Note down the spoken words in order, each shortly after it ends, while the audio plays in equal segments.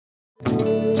Hi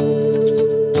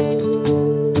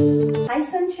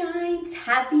sunshines,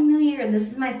 happy new year.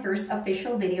 This is my first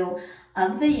official video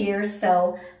of the year.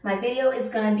 So my video is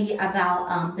going to be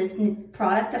about this new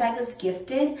product that I was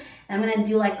gifted. I'm going to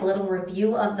do like a little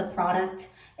review of the product.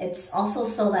 It's also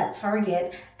sold at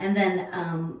Target, and then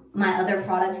my other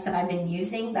products that I've been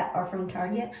using that are from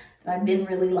Target that I've been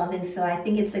really loving. So I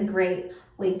think it's a great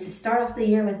way to start off the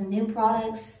year with new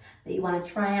products that you want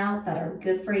to try out that are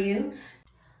good for you.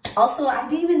 Also, I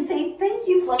didn't even say thank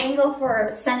you, Flamingo,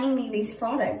 for sending me these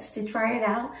products to try it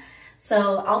out.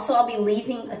 So also I'll be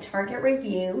leaving a Target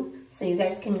review, so you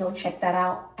guys can go check that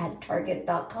out at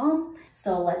target.com.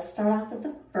 So let's start off with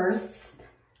the first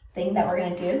thing that we're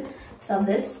gonna do. So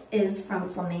this is from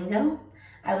Flamingo.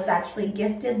 I was actually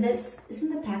gifted this.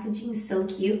 Isn't the packaging so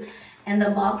cute? And the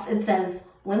box, it says,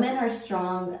 women are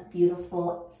strong,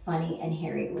 beautiful, funny, and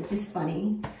hairy, which is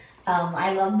funny.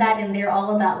 I love that, and they're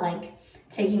all about like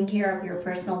taking care of your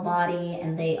personal body.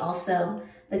 And they also,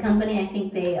 the company, I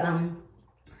think they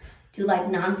do like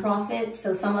nonprofit.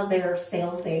 So some of their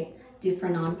sales they do for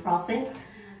nonprofit.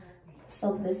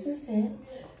 So this is it.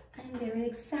 I'm very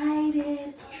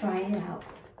excited to try it out.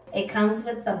 It comes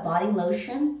with the body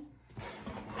lotion,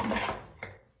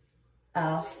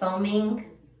 foaming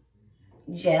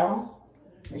gel,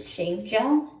 the shave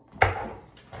gel,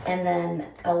 and then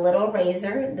a little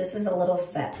razor. This is a little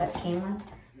set that came with.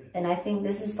 And I think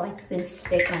this is like can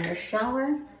stick on your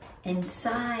shower.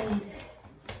 Inside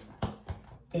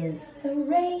is the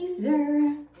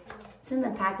razor. It's in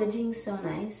the packaging, so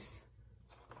nice.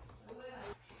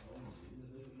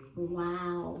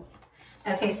 Wow.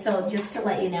 Okay, so just to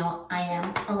let you know, I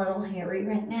am a little hairy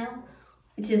right now,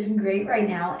 which is great right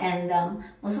now. And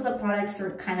most of the products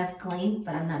are kind of clean,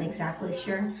 but I'm not exactly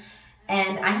sure.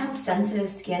 And I have sensitive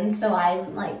skin, so I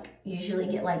like usually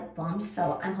get like bumps.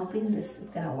 So I'm hoping this is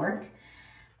gonna work.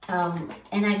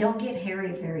 And I don't get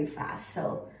hairy very fast.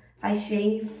 So if I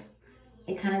shave,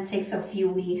 it kind of takes a few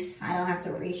weeks. I don't have to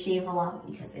reshave a lot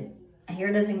because my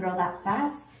hair doesn't grow that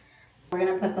fast. We're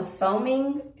gonna put the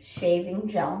foaming shaving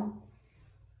gel.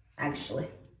 Actually,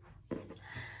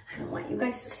 I don't want you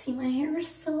guys to see my hair,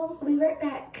 so I'll be right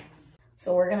back.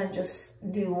 So we're gonna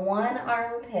just do one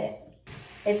armpit.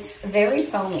 It's very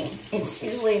foamy. It's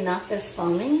usually not this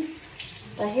foamy,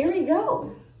 but here we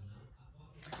go.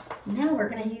 Now we're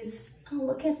gonna use, oh,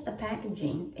 look at the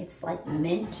packaging. It's like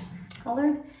mint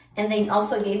colored. And they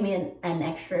also gave me an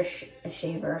extra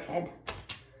shaver head.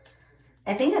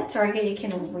 I think at Target you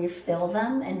can refill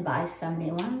them and buy some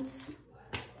new ones.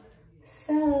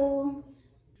 So,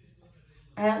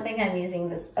 I don't think I'm using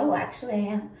this. Oh, actually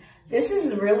I am. This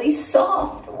is really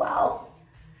soft, wow.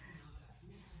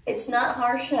 It's not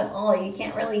harsh at all. You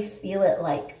can't really feel it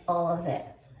like all of it,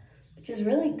 which is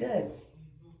really good.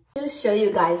 Just show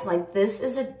you guys, like this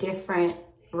is a different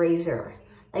razor.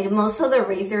 Like most of the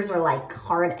razors are like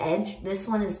hard edge. This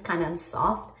one is kind of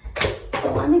soft.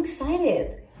 So I'm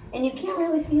excited, and you can't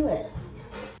really feel it.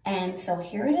 And so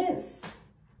here it is.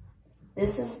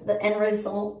 This is the end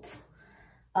result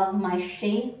of my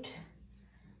shaved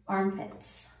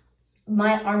armpits.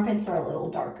 My armpits are a little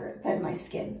darker than my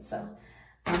skin, so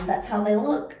that's how they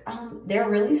look. They're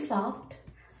really soft.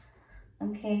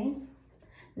 Okay,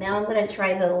 now I'm gonna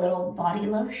try the little body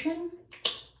lotion.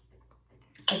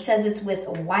 It says it's with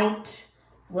white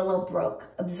willowbrook.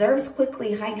 Absorbs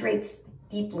quickly, hydrates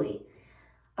deeply.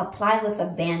 Apply with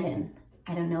abandon.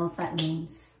 I don't know what that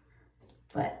means,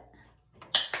 but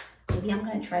maybe I'm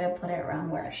gonna try to put it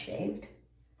around where I shaved.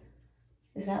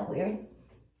 Is that weird?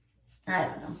 I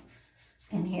don't know.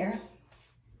 And here.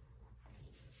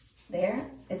 There,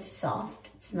 it's soft,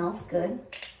 it smells good.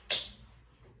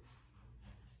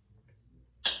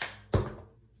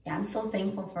 Yeah, I'm so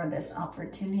thankful for this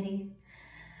opportunity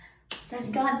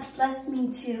that God's blessed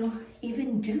me to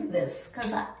even do this,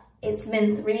 because it's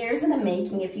been 3 years in the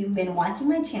making if you've been watching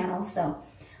my channel. So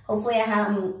hopefully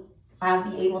I'll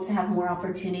be able to have more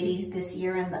opportunities this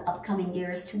year and the upcoming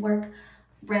years to work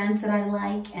brands that I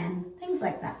like and things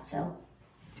like that. So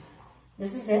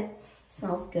this is it.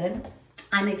 Smells good.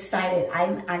 I'm excited.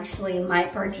 I actually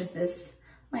might purchase this,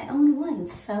 my own one.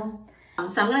 So I'm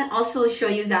gonna also show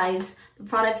you guys the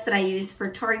products that I use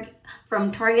from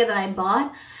Target that I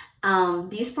bought.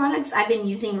 These products I've been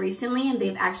using recently, and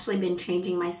they've actually been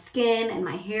changing my skin and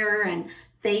my hair and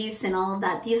face and all of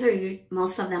that. These are,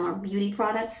 most of them are beauty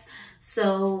products.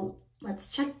 So let's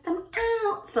check them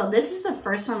out. So this is the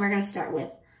first one we're gonna start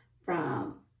with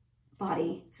from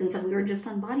body, since we were just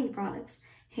on body products.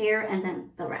 Hair, and then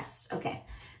the rest. Okay,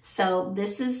 so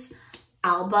this is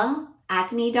Alba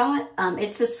Acne Dot.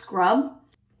 It's a scrub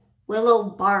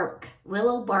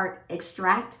willow bark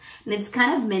extract, and it's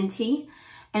kind of minty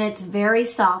and it's very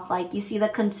soft. Like, you see the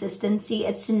consistency,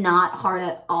 it's not hard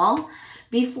at all.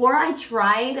 Before I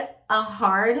tried a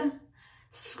hard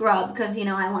scrub, because you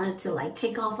know, I wanted to like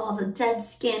take off all the dead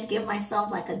skin, give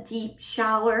myself like a deep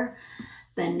shower,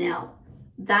 but no,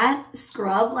 that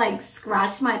scrub like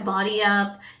scratched my body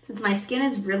up. Since my skin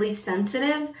is really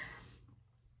sensitive,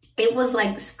 it was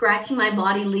like scratching my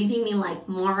body, leaving me like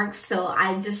marks. So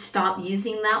I just stopped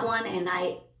using that one, and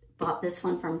I bought this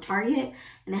one from Target,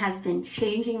 and it has been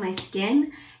changing my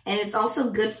skin. And it's also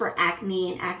good for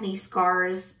acne and acne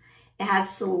scars. It has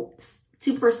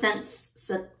 2%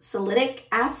 salicylic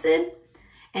acid,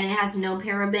 and it has no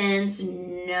parabens,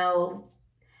 no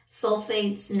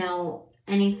sulfates, no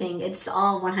anything. It's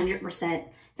all 100%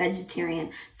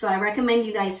 vegetarian. So I recommend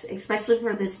you guys, especially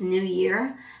for this new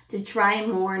year, to try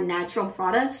more natural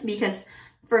products, because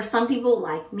for some people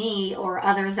like me or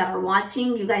others that are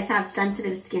watching, you guys have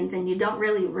sensitive skins and you don't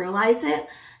really realize it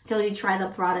till you try the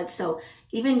product. So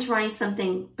even trying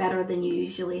something better than you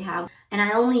usually have. And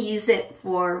I only use it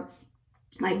for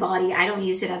my body. I don't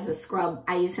use it as a scrub.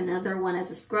 I use another one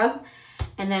as a scrub.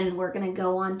 And then we're gonna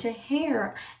go on to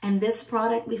hair. And this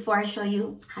product, before I show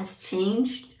you, has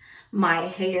changed my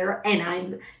hair, and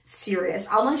I'm serious.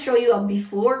 I'm gonna show you a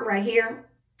before right here,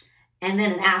 and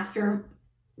then an after,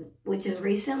 which is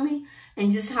recently,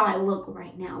 and just how I look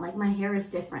right now. Like, my hair is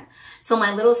different. So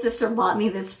my little sister bought me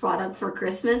this product for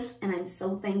Christmas, and I'm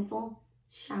so thankful.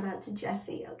 Shout out to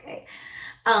Jessie, okay?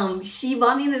 She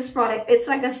bought me this product. It's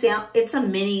like it's a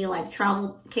mini like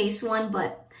travel case one,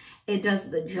 but it does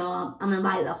the job. I'm gonna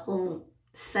buy the whole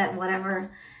set,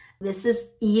 whatever. This is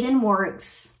Eden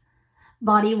Works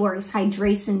Body Works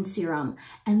Hydration Serum.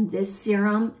 And this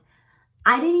serum,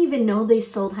 I didn't even know they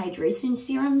sold hydration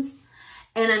serums.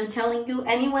 And I'm telling you,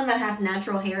 anyone that has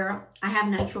natural hair, I have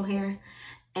natural hair,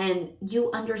 and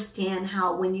you understand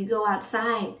how when you go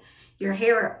outside, your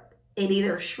hair, it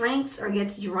either shrinks or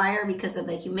gets drier because of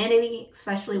the humidity,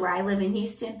 especially where I live in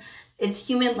Houston. It's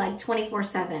humid like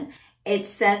 24/7. It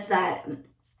says that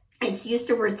it's used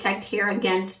to protect hair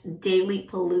against daily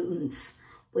pollutants,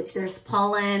 which there's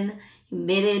pollen,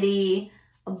 humidity,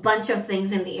 a bunch of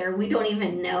things in the air we don't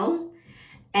even know.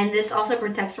 And this also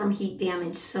protects from heat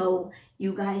damage. So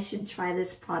you guys should try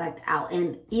this product out.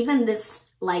 And even this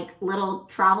like little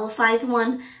travel size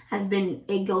one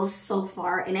it goes so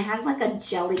far, and it has like a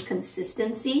jelly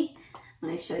consistency. I'm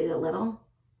gonna show you a little.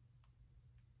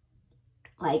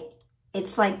 Like,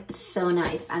 it's like so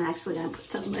nice. I'm actually gonna put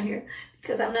some in here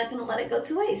because I'm not gonna let it go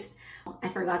to waste. I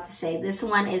forgot to say, this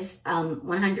one is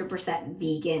 100%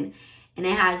 vegan, and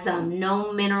it has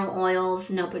no mineral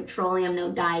oils, no petroleum,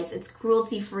 no dyes. It's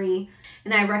cruelty free,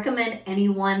 and I recommend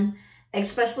anyone,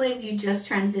 especially if you just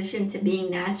transitioned to being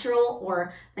natural,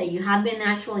 or that you have been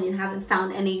natural and you haven't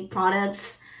found any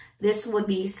products, this would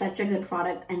be such a good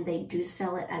product, and they do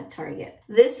sell it at Target.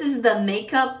 This is the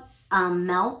makeup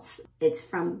melt. It's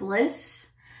from Bliss,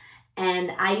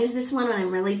 and I use this one when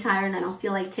I'm really tired and I don't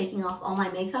feel like taking off all my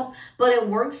makeup, but it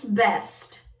works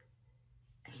best,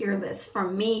 hear this, for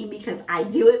me, because I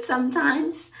do it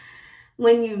sometimes.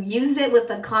 When you use it with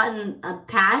a cotton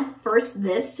pad, first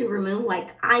this to remove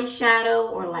like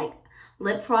eyeshadow or like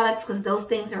lip products, because those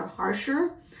things are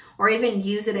harsher, or even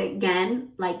use it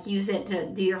again, like use it to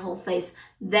do your whole face,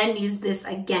 then use this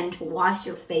again to wash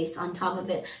your face on top of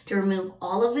it to remove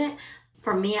all of it.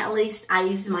 For me, at least, I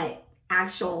use my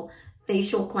actual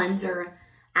facial cleanser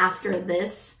after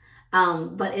this,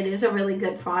 but it is a really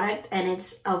good product, and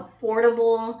it's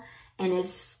affordable, and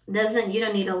you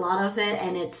don't need a lot of it,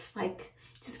 and it's like,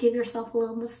 just give yourself a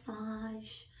little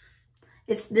massage.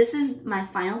 This is my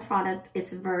final product.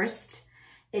 It's Versed.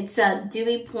 It's a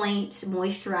Dewy Point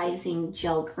Moisturizing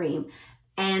Gel Cream.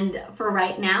 And for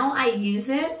right now, I use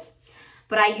it,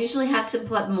 but I usually have to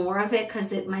put more of it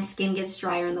because my skin gets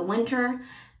drier in the winter.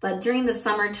 But during the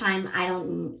summertime, I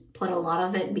don't put a lot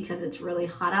of it because it's really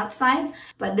hot outside.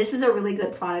 But this is a really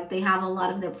good product. They have a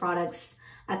lot of their products.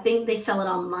 I think they sell it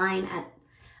online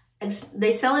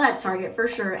they sell it at Target for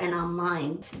sure and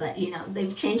online, but you know,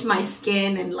 they've changed my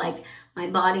skin and like my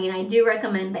body. And I do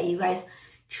recommend that you guys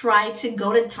try to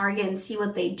go to Target and see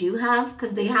what they do have,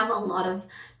 because they have a lot of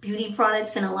beauty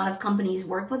products and a lot of companies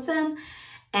work with them.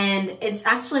 And it's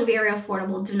actually very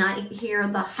affordable. Do not hear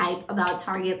the hype about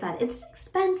Target that it's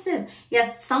expensive.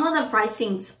 Yes, some of the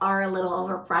pricings are a little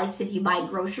overpriced if you buy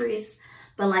groceries.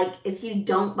 But like, if you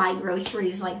don't buy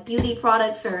groceries, like beauty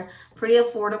products are pretty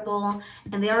affordable,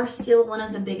 and they are still one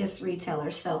of the biggest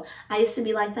retailers. So I used to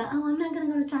be like that. Oh, I'm not going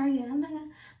to go to Target.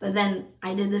 But then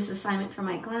I did this assignment for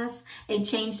my class. It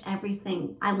changed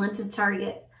everything. I went to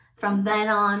Target from then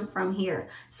on from here.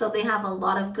 So they have a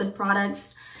lot of good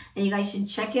products and you guys should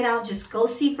check it out. Just go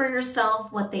see for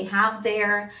yourself what they have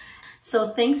there. So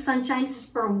thanks,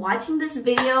 Sunshines, for watching this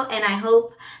video, and I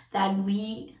hope that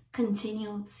we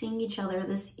continue seeing each other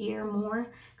this year more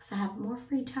because I have more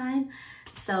free time.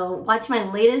 So watch my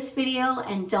latest video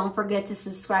and don't forget to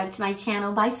subscribe to my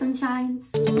channel. Bye,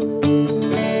 Sunshines.